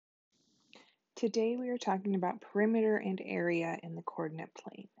Today we are talking about perimeter and area in the coordinate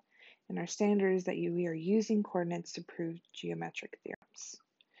plane. And our standard is that we are using coordinates to prove geometric theorems.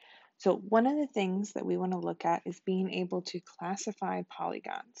 So one of the things that we want to look at is being able to classify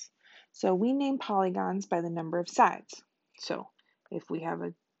polygons. So we name polygons by the number of sides. So if we have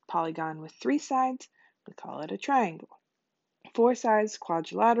a polygon with 3 sides, we call it a triangle. 4 sides,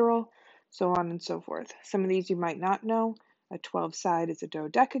 quadrilateral, so on and so forth. Some of these you might not know. A 12 side is a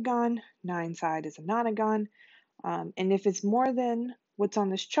dodecagon, 9 side is a nonagon, and if it's more than what's on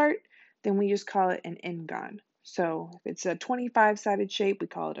this chart, then we just call it an n-gon. So if it's a 25-sided shape, we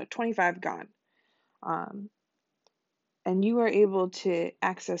call it a 25-gon. And you are able to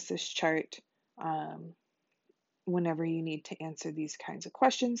access this chart whenever you need to answer these kinds of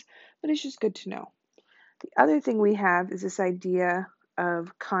questions, but it's just good to know. The other thing we have is this idea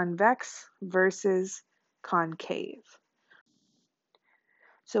of convex versus concave.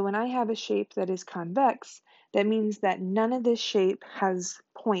 So when I have a shape that is convex, that means that none of this shape has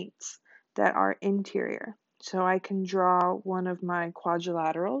points that are interior. So I can draw one of my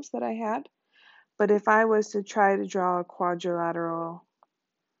quadrilaterals that I had, but if I was to try to draw a quadrilateral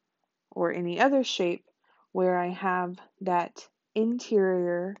or any other shape where I have that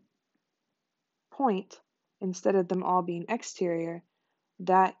interior point instead of them all being exterior,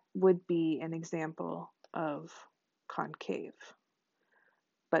 that would be an example of concave.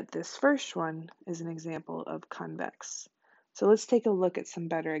 But this first one is an example of convex. So let's take a look at some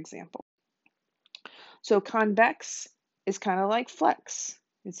better examples. So convex is kind of like flex.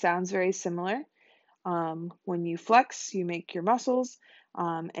 It sounds very similar. When you flex, you make your muscles,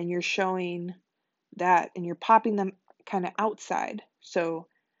 and you're showing that, and you're popping them kind of outside. So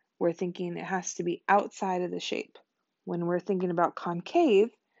we're thinking it has to be outside of the shape. When we're thinking about concave,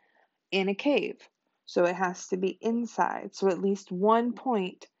 in a cave. So it has to be inside. So at least one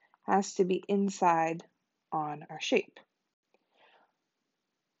point has to be inside on our shape.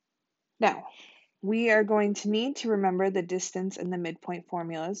 Now, we are going to need to remember the distance and the midpoint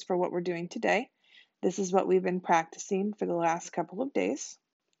formulas for what we're doing today. This is what we've been practicing for the last couple of days.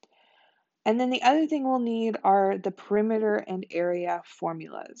 And then the other thing we'll need are the perimeter and area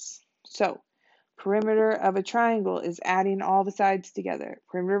formulas. So, perimeter of a triangle is adding all the sides together.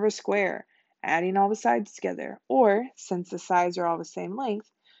 Perimeter of a square, adding all the sides together. Or, since the sides are all the same length,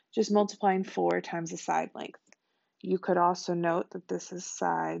 just multiplying 4 times the side length. You could also note that this is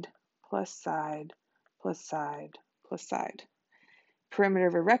side plus side plus side plus side. Perimeter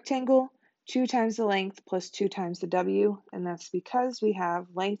of a rectangle, 2 times the length plus 2 times the w, and that's because we have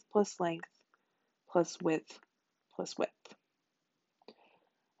length plus width plus width.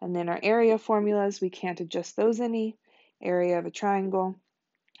 And then our area formulas, we can't adjust those any. Area of a triangle,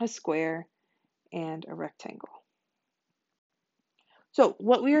 a square, and a rectangle. So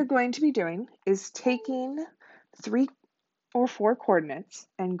what we are going to be doing is taking 3 or 4 coordinates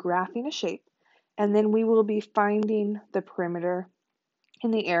and graphing a shape, and then we will be finding the perimeter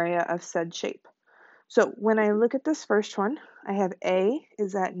in the area of said shape. So when I look at this first one, I have A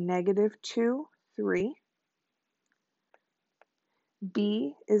is at -2, 3.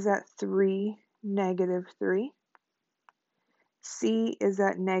 B is at 3, -3. C is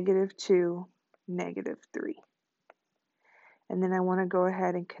at -2, -3. And then I want to go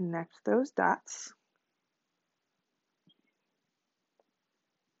ahead and connect those dots.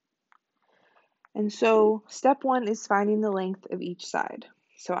 And so step 1 is finding the length of each side.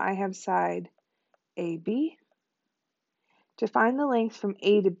 So I have side AB. To find the length from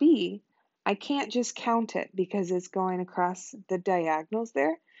A to B, I can't just count it because it's going across the diagonals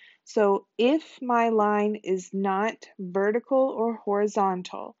there. So if my line is not vertical or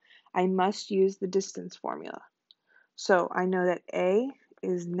horizontal, I must use the distance formula. So I know that A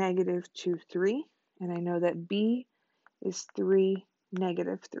is -2, 3, and I know that B is 3,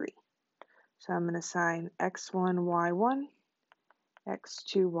 -3. So I'm going to assign x1, y1,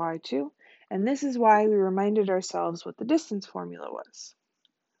 x2, y2, and this is why we reminded ourselves what the distance formula was.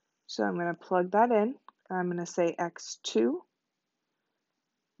 So I'm going to plug that in. I'm going to say x2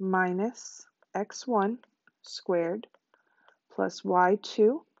 minus x1 squared plus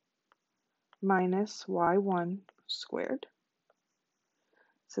y2 minus y1 squared.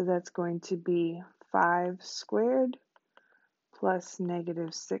 So that's going to be 5 squared plus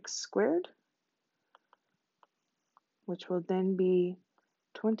 -6 squared, which will then be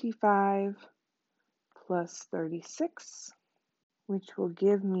 25 plus 36, which will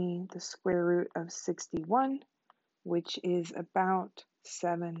give me the square root of 61, which is about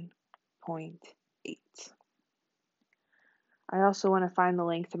 7.8. I also want to find the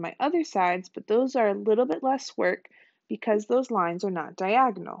length of my other sides, but those are a little bit less work because those lines are not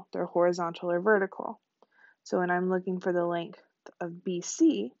diagonal, they're horizontal or vertical. So when I'm looking for the length of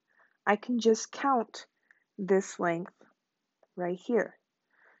BC, I can just count this length right here.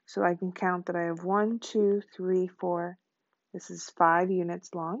 So I can count that I have 1, 2, 3, 4. This is 5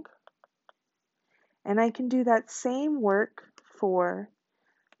 units long. And I can do that same work for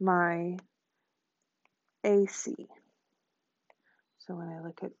my AC. So when I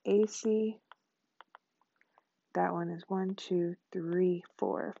look at AC, that one is 1, 2, 3,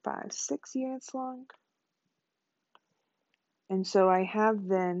 4, 5, 6 units long. And so I have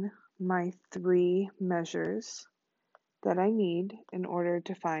then my 3 measures that I need in order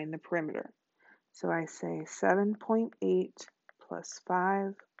to find the perimeter. So I say 7.8 plus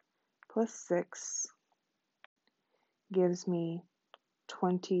 5 plus 6 gives me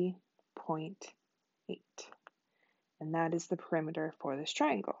 20.8. And that is the perimeter for this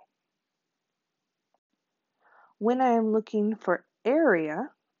triangle. When I am looking for area,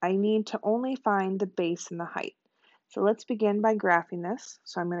 I need to only find the base and the height. So let's begin by graphing this.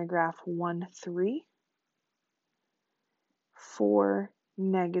 So I'm going to graph 1, 3, 4,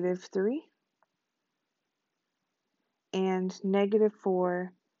 negative 3, and negative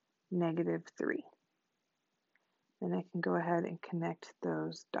 4, negative 3. Then I can go ahead and connect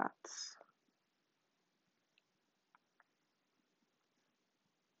those dots.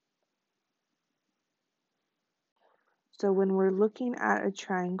 So when we're looking at a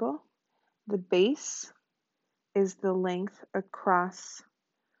triangle, the base is the length across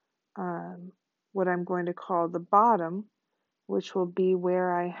what I'm going to call the bottom, which will be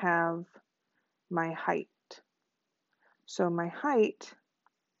where I have my height. So my height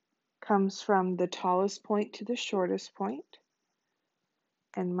comes from the tallest point to the shortest point,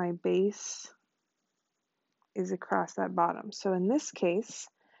 and my base is across that bottom. So in this case,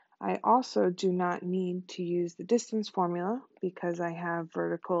 I also do not need to use the distance formula because I have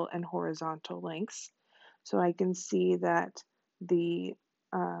vertical and horizontal lengths. So I can see that the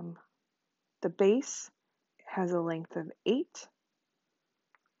base has a length of 8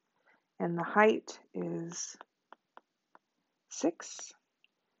 and the height is 6.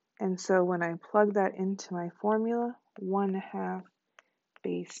 And so when I plug that into my formula, 1/2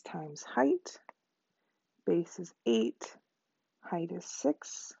 base times height, base is 8, height is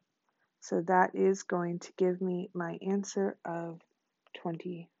 6. So that is going to give me my answer of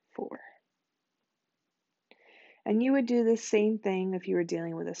 24. And you would do the same thing if you were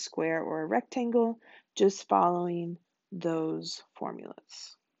dealing with a square or a rectangle, just following those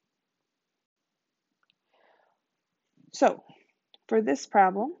formulas. So for this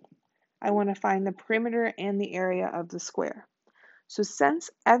problem, I want to find the perimeter and the area of the square. So since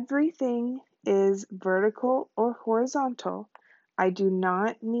everything is vertical or horizontal, I do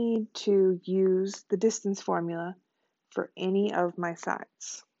not need to use the distance formula for any of my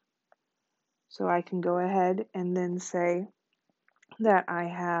sides. So I can go ahead and then say that I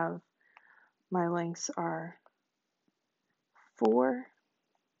have my lengths are 4,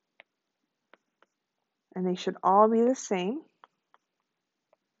 and they should all be the same,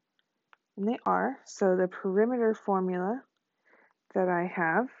 and they are. So the perimeter formula that I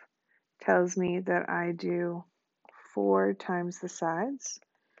have tells me that I do 4 times the sides,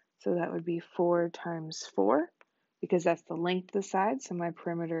 so that would be 4 times 4, because that's the length of the side, so my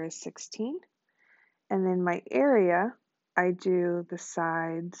perimeter is 16. And then my area, I do the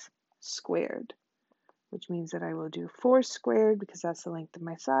sides squared, which means that I will do 4 squared because that's the length of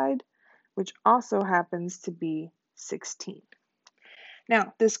my side, which also happens to be 16.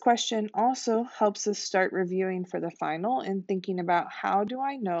 Now, this question also helps us start reviewing for the final and thinking about how do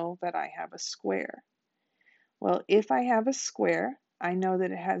I know that I have a square? Well, if I have a square, I know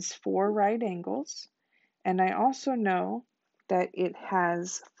that it has 4 right angles, and I also know that it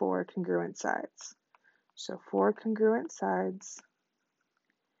has 4 congruent sides. So 4 congruent sides,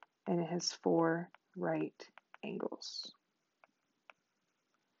 and it has 4 right angles.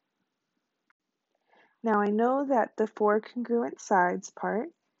 Now I know that the 4 congruent sides part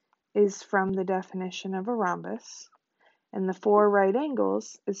is from the definition of a rhombus, and the 4 right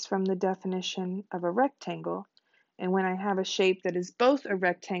angles is from the definition of a rectangle. And when I have a shape that is both a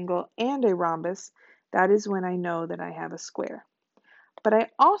rectangle and a rhombus, that is when I know that I have a square. But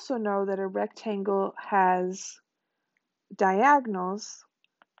I also know that a rectangle has diagonals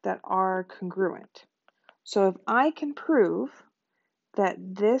that are congruent. So if I can prove that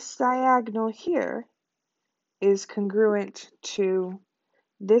this diagonal here is congruent to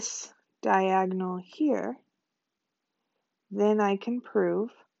this diagonal here, then I can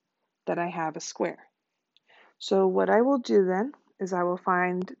prove that I have a square. So what I will do then is I will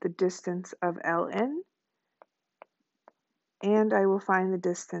find the distance of LN and I will find the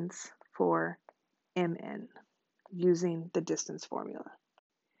distance for MN using the distance formula.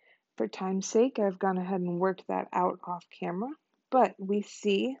 For time's sake, I've gone ahead and worked that out off camera, but we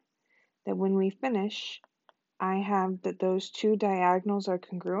see that when we finish, I have that those two diagonals are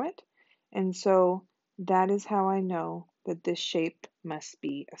congruent, and so that is how I know that this shape must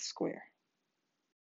be a square.